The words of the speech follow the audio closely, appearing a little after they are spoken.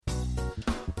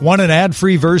Want an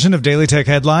ad-free version of Daily Tech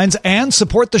Headlines and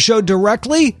support the show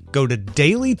directly? Go to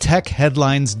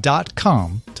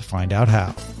dailytechheadlines.com to find out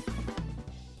how.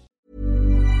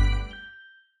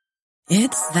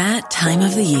 It's that time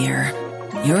of the year.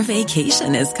 Your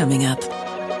vacation is coming up.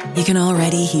 You can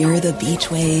already hear the beach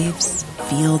waves,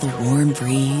 feel the warm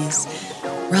breeze,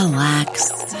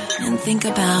 relax, and think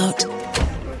about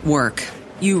work.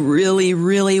 You really,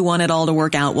 really want it all to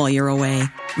work out while you're away.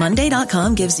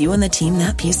 Monday.com gives you and the team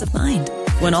that peace of mind.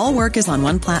 When all work is on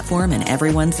one platform and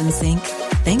everyone's in sync,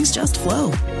 things just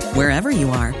flow. Wherever you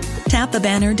are, tap the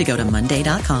banner to go to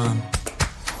Monday.com.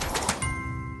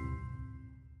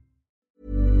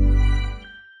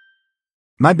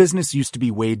 My business used to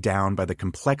be weighed down by the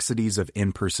complexities of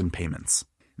in-person payments.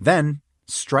 Then,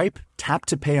 Stripe Tap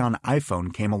to Pay on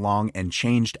iPhone came along and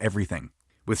changed everything.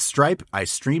 With Stripe, I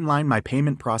streamlined my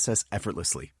payment process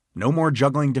effortlessly. No more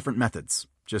juggling different methods.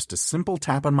 Just a simple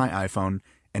tap on my iPhone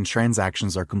and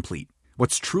transactions are complete.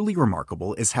 What's truly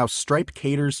remarkable is how Stripe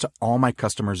caters to all my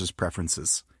customers'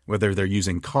 preferences. Whether they're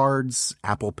using cards,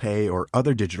 Apple Pay, or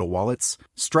other digital wallets,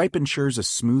 Stripe ensures a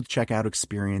smooth checkout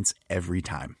experience every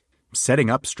time. Setting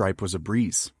up Stripe was a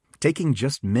breeze, taking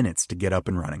just minutes to get up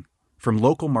and running. From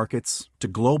local markets to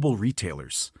global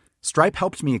retailers, Stripe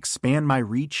helped me expand my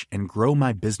reach and grow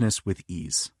my business with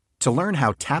ease. To learn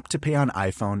how Tap to Pay on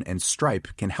iPhone and Stripe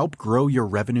can help grow your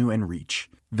revenue and reach,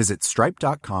 visit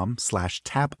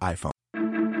stripe.com/tapiphone.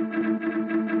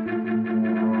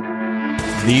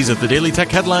 These are the Daily Tech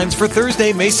Headlines for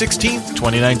Thursday, May 16th,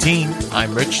 2019.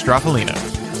 I'm Rich Straffolino.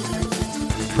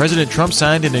 President Trump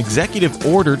signed an executive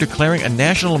order declaring a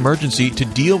national emergency to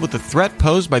deal with the threat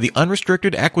posed by the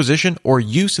unrestricted acquisition or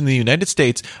use in the United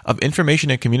States of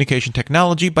information and communication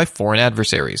technology by foreign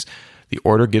adversaries. The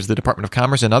order gives the Department of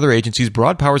Commerce and other agencies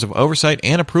broad powers of oversight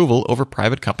and approval over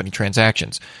private company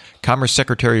transactions. Commerce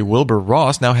Secretary Wilbur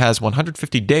Ross now has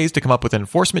 150 days to come up with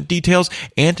enforcement details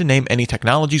and to name any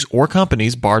technologies or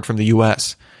companies barred from the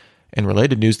U.S. In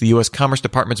related news, the U.S. Commerce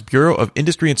Department's Bureau of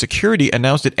Industry and Security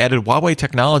announced it added Huawei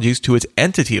Technologies to its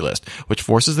entity list, which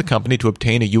forces the company to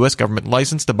obtain a U.S. government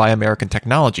license to buy American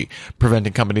technology,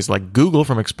 preventing companies like Google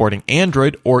from exporting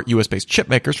Android or U.S.-based chip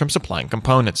makers from supplying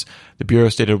components. The Bureau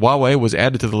stated Huawei was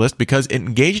added to the list because it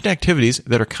engaged in activities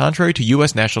that are contrary to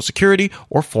U.S. national security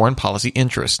or foreign policy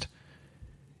interest.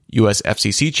 U.S.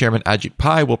 FCC Chairman Ajit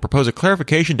Pai will propose a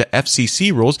clarification to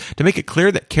FCC rules to make it clear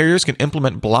that carriers can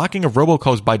implement blocking of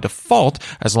robocalls by default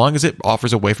as long as it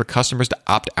offers a way for customers to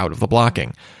opt out of the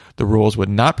blocking. The rules would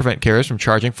not prevent carriers from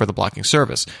charging for the blocking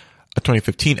service. A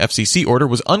 2015 FCC order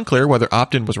was unclear whether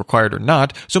opt-in was required or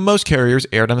not, so most carriers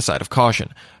erred on the side of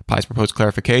caution. Pai's proposed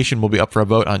clarification will be up for a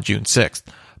vote on June 6th.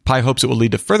 Pai hopes it will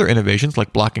lead to further innovations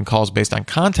like blocking calls based on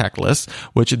contact lists,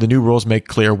 which the new rules make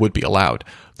clear would be allowed.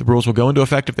 The rules will go into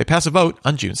effect if they pass a vote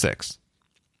on June 6th.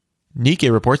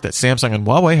 Nikkei reports that Samsung and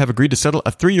Huawei have agreed to settle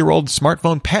a 3-year-old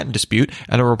smartphone patent dispute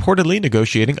and are reportedly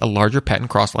negotiating a larger patent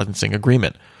cross-licensing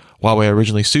agreement. Huawei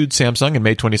originally sued Samsung in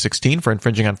May 2016 for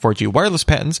infringing on 4G wireless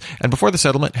patents, and before the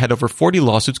settlement had over 40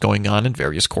 lawsuits going on in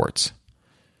various courts.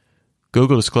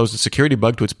 Google disclosed a security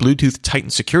bug to its Bluetooth Titan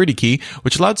security key,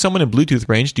 which allowed someone in Bluetooth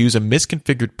range to use a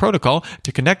misconfigured protocol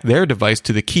to connect their device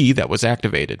to the key that was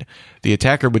activated. The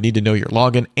attacker would need to know your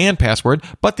login and password,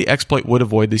 but the exploit would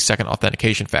avoid the second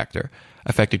authentication factor.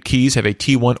 Affected keys have a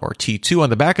T1 or T2 on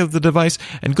the back of the device,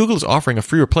 and Google is offering a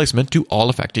free replacement to all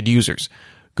affected users.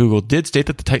 Google did state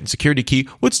that the Titan security key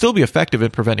would still be effective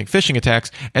in preventing phishing attacks,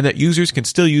 and that users can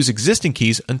still use existing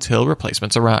keys until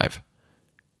replacements arrive.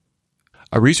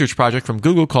 A research project from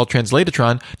Google called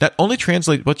Translatatron not only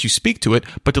translates what you speak to it,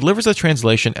 but delivers a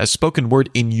translation as spoken word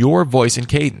in your voice and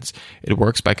cadence. It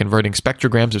works by converting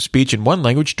spectrograms of speech in one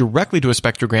language directly to a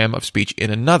spectrogram of speech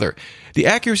in another. The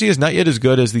accuracy is not yet as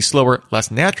good as the slower,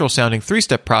 less natural-sounding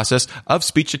 3-step process of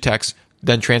speech to text,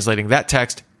 then translating that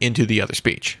text into the other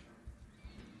speech.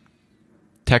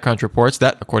 TechCrunch reports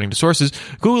that, according to sources,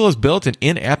 Google has built an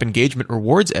in-app engagement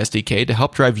rewards SDK to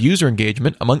help drive user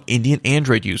engagement among Indian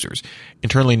Android users.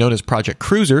 Internally known as Project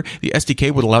Cruiser, the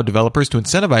SDK would allow developers to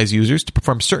incentivize users to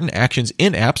perform certain actions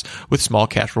in apps with small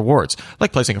cash rewards,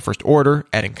 like placing a first order,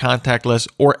 adding contact lists,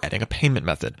 or adding a payment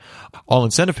method. All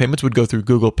incentive payments would go through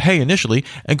Google Pay initially,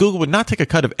 and Google would not take a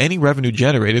cut of any revenue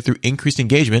generated through increased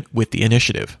engagement with the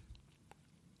initiative.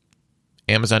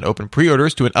 Amazon opened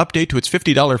pre-orders to an update to its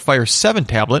 $50 Fire 7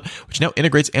 tablet, which now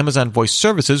integrates Amazon Voice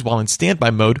Services while in standby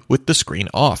mode with the screen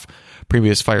off.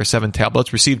 Previous Fire 7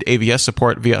 tablets received AVS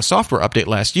support via a software update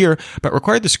last year, but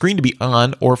required the screen to be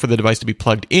on or for the device to be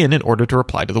plugged in order to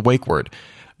reply to the wake word.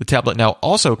 The tablet now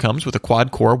also comes with a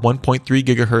quad-core 1.3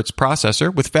 GHz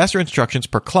processor with faster instructions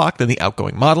per clock than the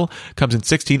outgoing model, comes in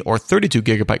 16 or 32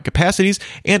 GB capacities,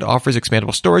 and offers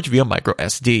expandable storage via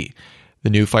microSD. The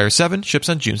new Fire 7 ships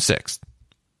on June 6th.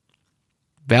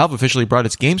 Valve officially brought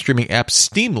its game streaming app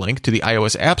Steam Link to the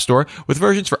iOS App Store with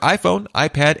versions for iPhone,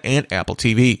 iPad, and Apple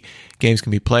TV. Games can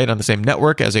be played on the same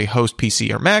network as a host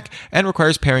PC or Mac and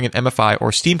requires pairing an MFI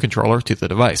or Steam controller to the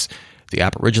device. The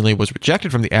app originally was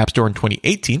rejected from the App Store in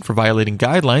 2018 for violating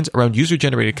guidelines around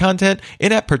user-generated content,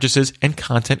 in-app purchases, and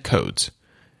content codes.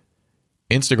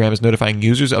 Instagram is notifying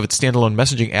users of its standalone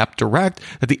messaging app Direct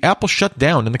that the app will shut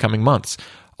down in the coming months.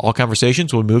 All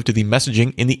conversations will move to the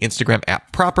messaging in the Instagram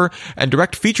app proper, and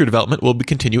Direct feature development will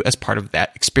continue as part of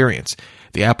that experience.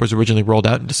 The app was originally rolled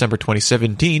out in December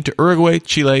 2017 to Uruguay,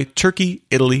 Chile, Turkey,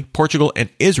 Italy, Portugal, and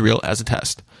Israel as a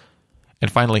test.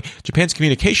 And finally, Japan's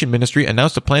communication ministry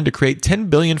announced a plan to create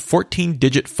 10 billion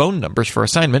 14-digit phone numbers for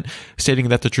assignment, stating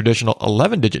that the traditional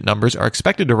 11-digit numbers are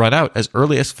expected to run out as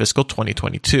early as fiscal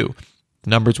 2022. The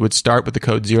numbers would start with the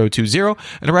code 020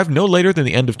 and arrive no later than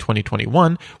the end of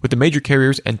 2021, with the major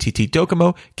carriers NTT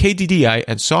Docomo, KDDI,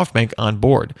 and SoftBank on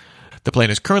board. The plan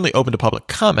is currently open to public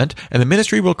comment, and the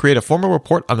ministry will create a formal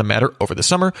report on the matter over the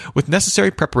summer, with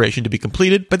necessary preparation to be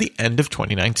completed by the end of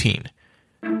 2019.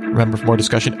 Remember, for more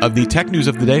discussion of the tech news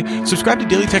of the day, subscribe to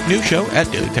Daily Tech News Show at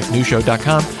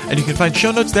dailytechnewsshow.com, and you can find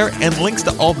show notes there and links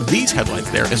to all these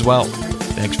headlines there as well.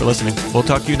 Thanks for listening. We'll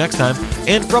talk to you next time.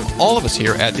 And from all of us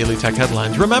here at Daily Tech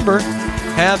Headlines, remember,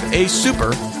 have a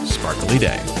super sparkly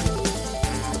day.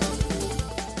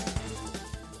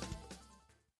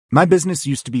 My business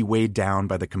used to be weighed down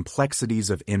by the complexities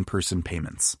of in-person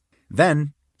payments.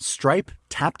 Then, Stripe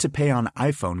Tap to Pay on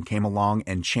iPhone came along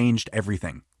and changed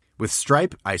everything. With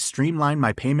Stripe, I streamlined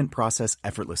my payment process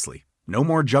effortlessly. No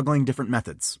more juggling different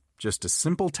methods. Just a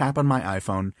simple tap on my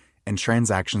iPhone and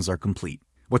transactions are complete.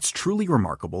 What's truly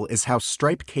remarkable is how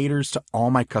Stripe caters to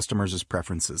all my customers'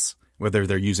 preferences. Whether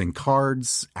they're using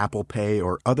cards, Apple Pay,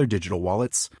 or other digital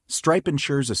wallets, Stripe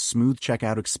ensures a smooth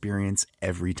checkout experience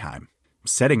every time.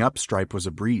 Setting up Stripe was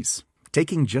a breeze,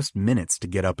 taking just minutes to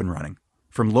get up and running.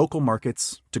 From local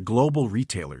markets to global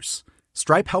retailers,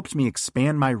 Stripe helped me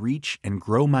expand my reach and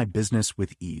grow my business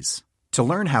with ease. To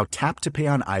learn how Tap to Pay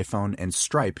on iPhone and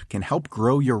Stripe can help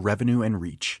grow your revenue and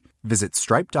reach, visit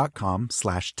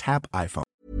stripe.com/tapiphone.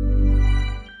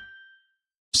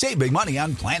 Save big money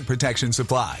on plant protection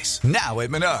supplies, now at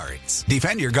Menards.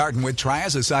 Defend your garden with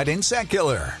Triazicide Insect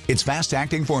Killer. Its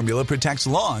fast-acting formula protects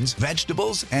lawns,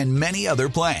 vegetables, and many other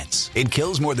plants. It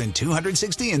kills more than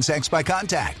 260 insects by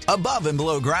contact, above and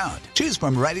below ground. Choose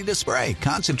from ready to spray,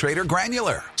 concentrate, or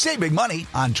granular. Save big money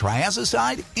on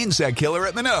Triazicide Insect Killer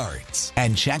at Menards.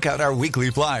 And check out our weekly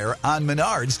flyer on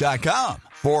Menards.com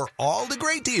for all the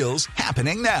great deals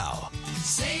happening now.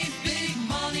 Save